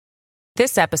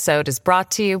This episode is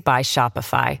brought to you by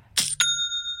Shopify.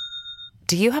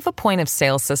 Do you have a point of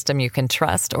sale system you can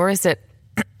trust, or is it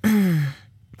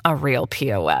a real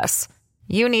POS?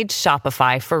 You need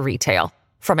Shopify for retail.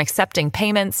 From accepting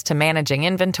payments to managing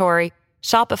inventory,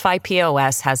 Shopify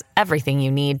POS has everything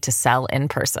you need to sell in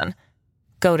person.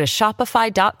 Go to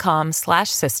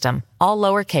shopify.com/system, all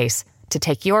lowercase, to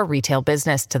take your retail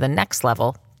business to the next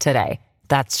level today.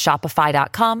 That's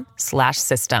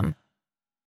shopify.com/system.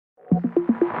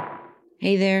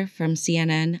 Hey there, from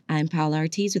CNN, I'm Paula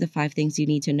Ortiz with the 5 things you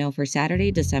need to know for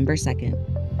Saturday, December 2nd.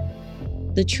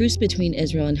 The truce between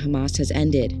Israel and Hamas has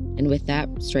ended, and with that,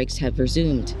 strikes have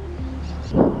resumed.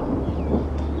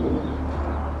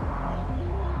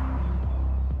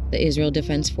 The Israel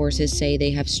Defense Forces say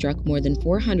they have struck more than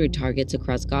 400 targets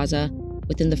across Gaza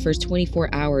within the first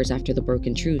 24 hours after the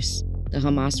broken truce. The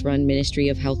Hamas-run Ministry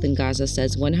of Health in Gaza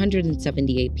says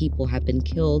 178 people have been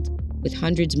killed, with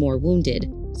hundreds more wounded,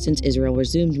 since Israel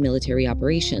resumed military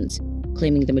operations,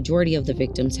 claiming the majority of the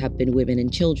victims have been women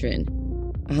and children.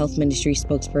 A health ministry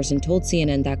spokesperson told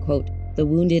CNN that, quote, the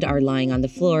wounded are lying on the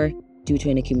floor due to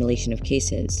an accumulation of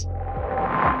cases.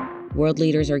 World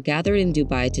leaders are gathered in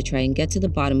Dubai to try and get to the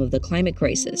bottom of the climate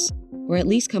crisis, or at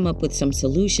least come up with some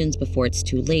solutions before it's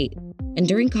too late. And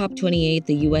during COP28,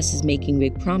 the U.S. is making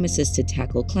big promises to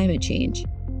tackle climate change.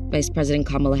 Vice President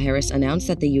Kamala Harris announced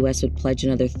that the U.S. would pledge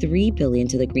another $3 billion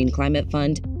to the Green Climate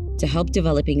Fund to help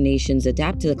developing nations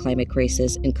adapt to the climate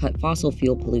crisis and cut fossil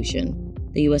fuel pollution.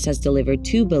 The U.S. has delivered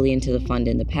 $2 billion to the fund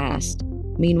in the past.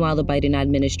 Meanwhile, the Biden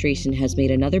administration has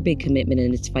made another big commitment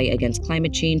in its fight against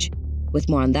climate change. With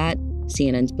more on that,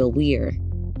 CNN's Bill Weir.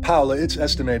 Paula, it's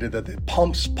estimated that the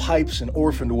pumps, pipes, and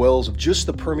orphaned wells of just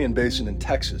the Permian Basin in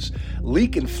Texas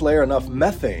leak and flare enough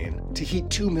methane to heat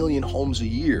 2 million homes a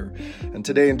year. And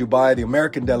today in Dubai, the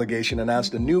American delegation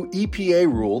announced a new EPA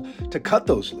rule to cut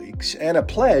those leaks and a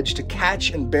pledge to catch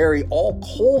and bury all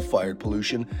coal-fired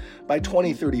pollution by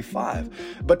 2035.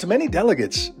 But to many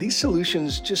delegates, these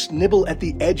solutions just nibble at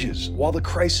the edges while the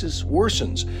crisis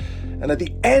worsens. And at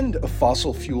the end of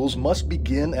fossil fuels must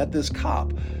begin at this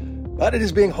COP. But it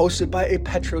is being hosted by a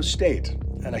petro-state,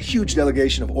 and a huge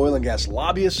delegation of oil and gas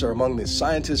lobbyists are among the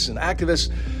scientists and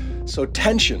activists, so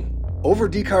tension over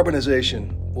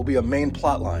decarbonization will be a main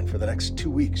plotline for the next 2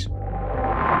 weeks.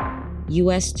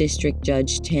 U.S. District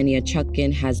Judge Tanya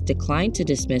Chutkan has declined to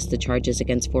dismiss the charges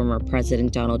against former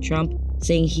President Donald Trump,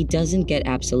 saying he doesn't get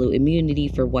absolute immunity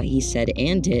for what he said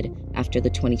and did after the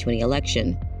 2020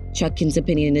 election. Chutkan's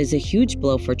opinion is a huge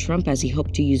blow for Trump, as he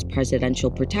hoped to use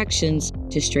presidential protections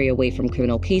to stray away from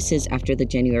criminal cases after the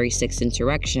January 6th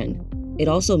insurrection. It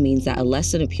also means that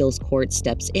unless an appeals court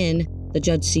steps in, the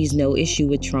judge sees no issue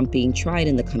with Trump being tried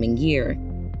in the coming year.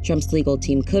 Trump's legal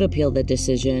team could appeal the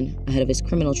decision ahead of his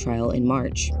criminal trial in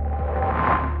March.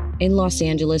 In Los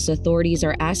Angeles, authorities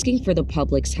are asking for the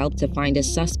public's help to find a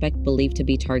suspect believed to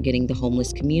be targeting the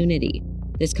homeless community.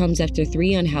 This comes after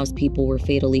 3 unhoused people were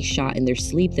fatally shot in their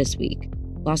sleep this week.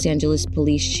 Los Angeles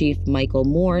Police Chief Michael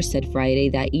Moore said Friday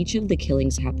that each of the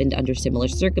killings happened under similar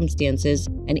circumstances,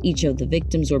 and each of the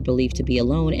victims were believed to be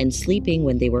alone and sleeping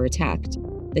when they were attacked.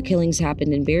 The killings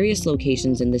happened in various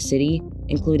locations in the city,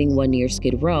 including one near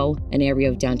Skid Row, an area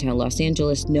of downtown Los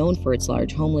Angeles known for its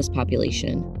large homeless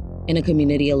population. In a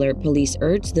community alert, police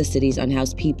urged the city's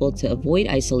unhoused people to avoid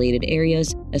isolated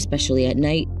areas, especially at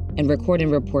night, and record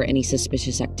and report any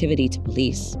suspicious activity to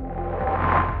police.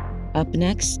 Up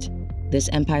next, this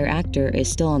Empire actor is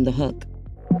still on the hook.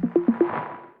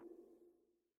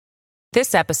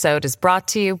 This episode is brought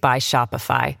to you by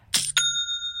Shopify.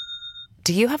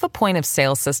 Do you have a point of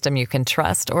sale system you can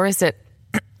trust, or is it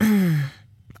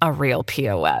a real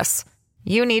POS?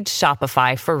 You need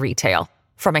Shopify for retail.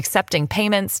 From accepting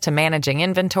payments to managing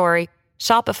inventory,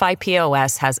 Shopify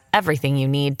POS has everything you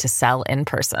need to sell in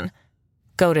person.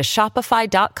 Go to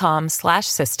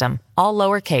shopify.com/system, all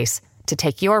lowercase, to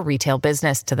take your retail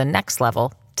business to the next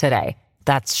level today.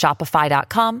 That's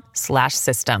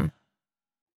shopify.com/system.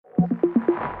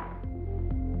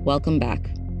 Welcome back.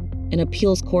 An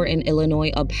appeals court in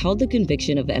Illinois upheld the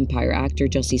conviction of Empire actor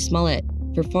Jussie Smollett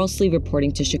for falsely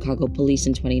reporting to Chicago police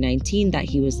in 2019 that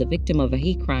he was the victim of a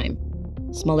hate crime.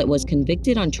 Smollett was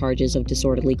convicted on charges of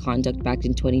disorderly conduct back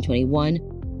in 2021.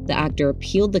 The actor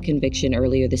appealed the conviction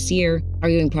earlier this year,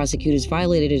 arguing prosecutors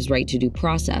violated his right to due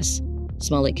process.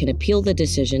 Smollett can appeal the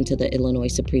decision to the Illinois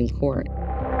Supreme Court.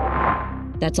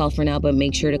 That's all for now, but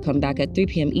make sure to come back at 3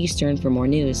 p.m. Eastern for more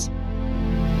news.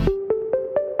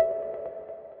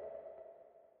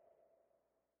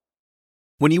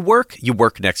 When you work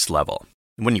next level.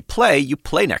 And when you play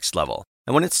next level.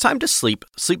 And when it's time to sleep,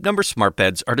 Sleep Number smart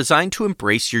beds are designed to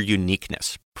embrace your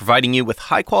uniqueness. providing you with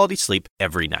high-quality sleep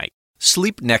every night.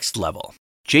 Sleep Next Level.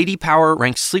 J.D. Power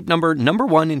ranks Sleep Number number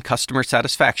 1 in customer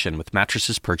satisfaction with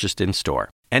mattresses purchased in-store.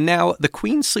 And now, the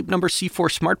Queen Sleep Number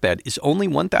C4 smart bed is only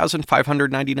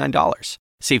 $1,599.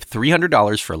 Save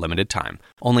 $300 for a limited time,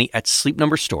 only at Sleep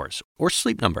Number stores or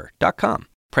sleepnumber.com.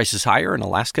 Prices higher in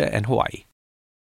Alaska and Hawaii.